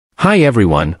Hi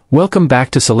everyone, welcome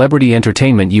back to Celebrity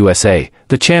Entertainment USA,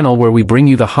 the channel where we bring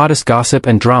you the hottest gossip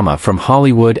and drama from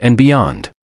Hollywood and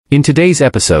beyond. In today's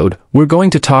episode, we're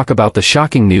going to talk about the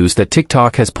shocking news that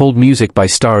TikTok has pulled music by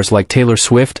stars like Taylor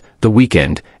Swift, The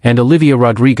Weeknd, and Olivia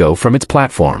Rodrigo from its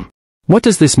platform. What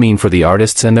does this mean for the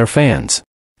artists and their fans?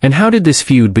 And how did this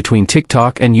feud between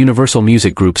TikTok and Universal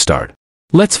Music Group start?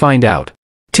 Let's find out.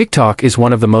 TikTok is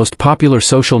one of the most popular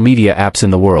social media apps in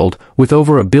the world, with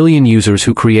over 1 billion users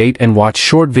who create and watch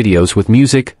short videos with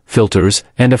music, filters,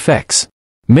 and effects.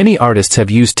 Many artists have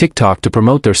used TikTok to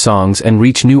promote their songs and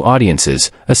reach new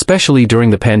audiences, especially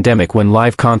during the pandemic when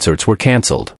live concerts were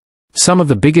cancelled. Some of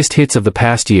the biggest hits of the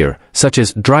past year, such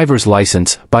as Driver's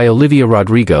License by Olivia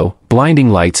Rodrigo, Blinding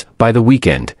Lights by The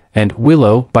Weeknd, and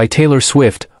Willow by Taylor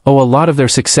Swift, owe a lot of their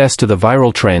success to the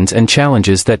viral trends and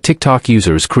challenges that TikTok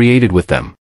users created with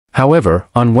them. However,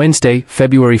 on Wednesday,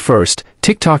 February 1st,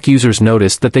 TikTok users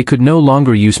noticed that they could no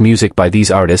longer use music by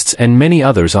these artists and many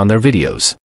others on their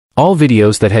videos. All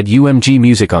videos that had UMG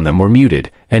music on them were muted,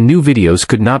 and new videos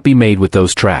could not be made with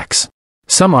those tracks.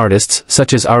 Some artists,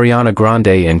 such as Ariana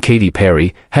Grande and Katy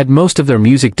Perry, had most of their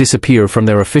music disappear from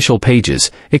their official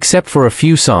pages, except for a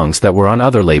few songs that were on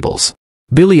other labels.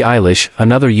 Billie Eilish,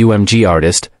 another UMG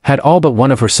artist, had all but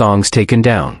one of her songs taken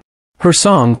down. Her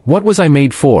song, What Was I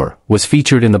Made For, was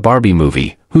featured in the Barbie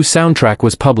movie, whose soundtrack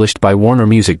was published by Warner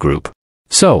Music Group.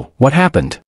 So, what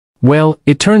happened? Well,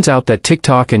 it turns out that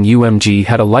TikTok and UMG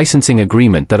had a licensing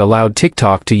agreement that allowed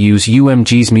TikTok to use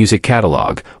UMG's music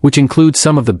catalog, which includes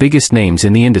some of the biggest names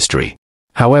in the industry.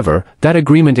 However, that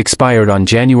agreement expired on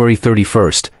January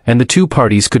 31st, and the two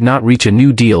parties could not reach a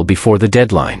new deal before the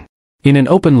deadline. In an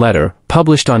open letter,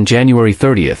 published on January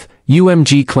 30th,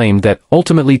 UMG claimed that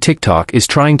ultimately TikTok is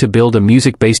trying to build a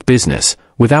music-based business,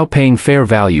 without paying fair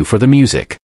value for the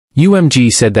music.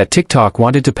 UMG said that TikTok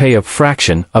wanted to pay a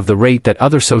fraction of the rate that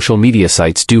other social media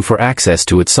sites do for access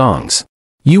to its songs.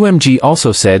 UMG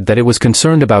also said that it was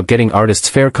concerned about getting artists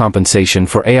fair compensation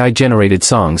for AI-generated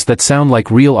songs that sound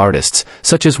like real artists,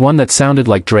 such as one that sounded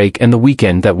like Drake and The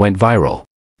Weeknd that went viral.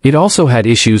 It also had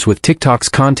issues with TikTok's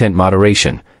content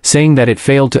moderation, saying that it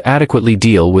failed to adequately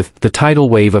deal with the tidal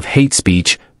wave of hate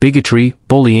speech, bigotry,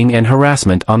 bullying and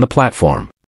harassment on the platform.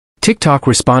 TikTok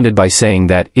responded by saying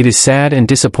that it is sad and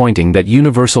disappointing that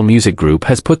Universal Music Group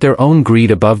has put their own greed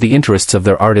above the interests of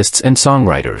their artists and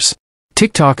songwriters.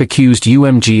 TikTok accused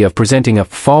UMG of presenting a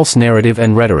false narrative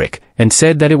and rhetoric, and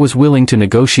said that it was willing to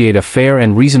negotiate a fair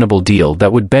and reasonable deal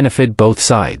that would benefit both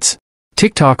sides.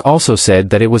 TikTok also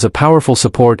said that it was a powerful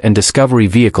support and discovery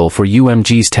vehicle for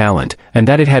UMG's talent, and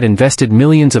that it had invested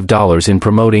millions of dollars in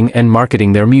promoting and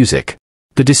marketing their music.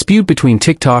 The dispute between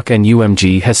TikTok and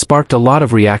UMG has sparked a lot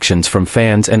of reactions from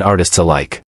fans and artists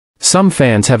alike. Some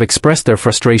fans have expressed their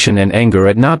frustration and anger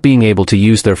at not being able to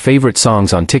use their favorite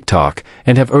songs on TikTok,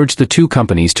 and have urged the two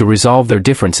companies to resolve their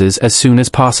differences as soon as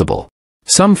possible.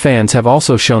 Some fans have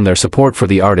also shown their support for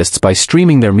the artists by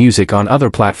streaming their music on other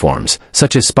platforms,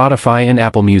 such as Spotify and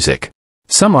Apple Music.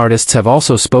 Some artists have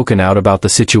also spoken out about the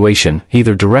situation,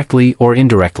 either directly or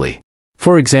indirectly.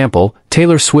 For example,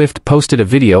 Taylor Swift posted a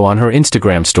video on her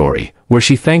Instagram story, where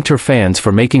she thanked her fans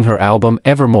for making her album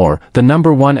Evermore the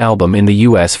 #1 album in the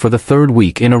US for the 3rd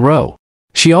week in a row.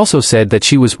 She also said that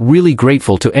she was really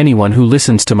grateful to anyone who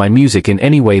listens to my music in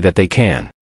any way that they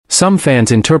can. Some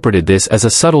fans interpreted this as a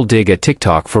subtle dig at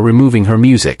TikTok for removing her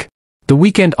music. The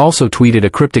Weeknd also tweeted a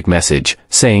cryptic message,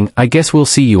 saying, "I guess we'll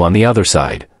see you on the other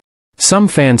side." Some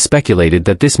fans speculated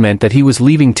that this meant that he was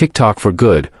leaving TikTok for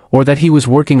good, or that he was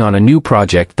working on a new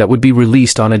project that would be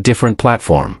released on a different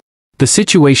platform. The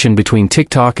situation between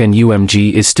TikTok and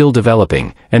UMG is still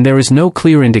developing, and there is no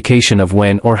clear indication of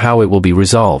when or how it will be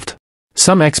resolved.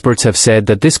 Some experts have said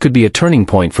that this could be a turning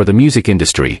point for the music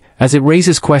industry, as it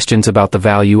raises questions about the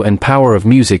value and power of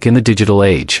music in the digital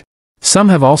age. Some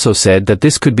have also said that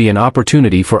this could be an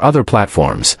opportunity for other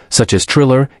platforms, such as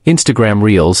Triller, Instagram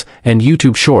Reels, and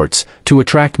YouTube Shorts, to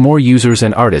attract more users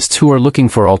and artists who are looking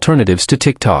for alternatives to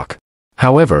TikTok.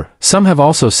 However, some have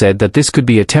also said that this could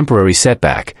be a temporary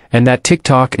setback, and that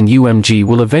TikTok and UMG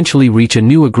will eventually reach a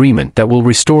new agreement that will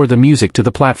restore the music to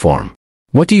the platform.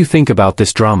 What do you think about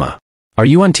this drama? Are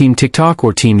you on Team TikTok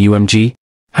or Team UMG?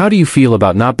 How do you feel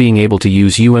about not being able to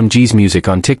use UMG's music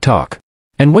on TikTok?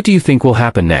 And what do you think will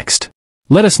happen next?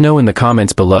 Let us know in the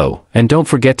comments below, and don't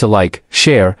forget to like,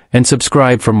 share, and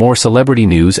subscribe for more celebrity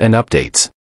news and updates.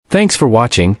 Thanks for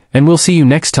watching, and we'll see you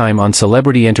next time on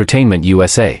Celebrity Entertainment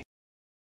USA.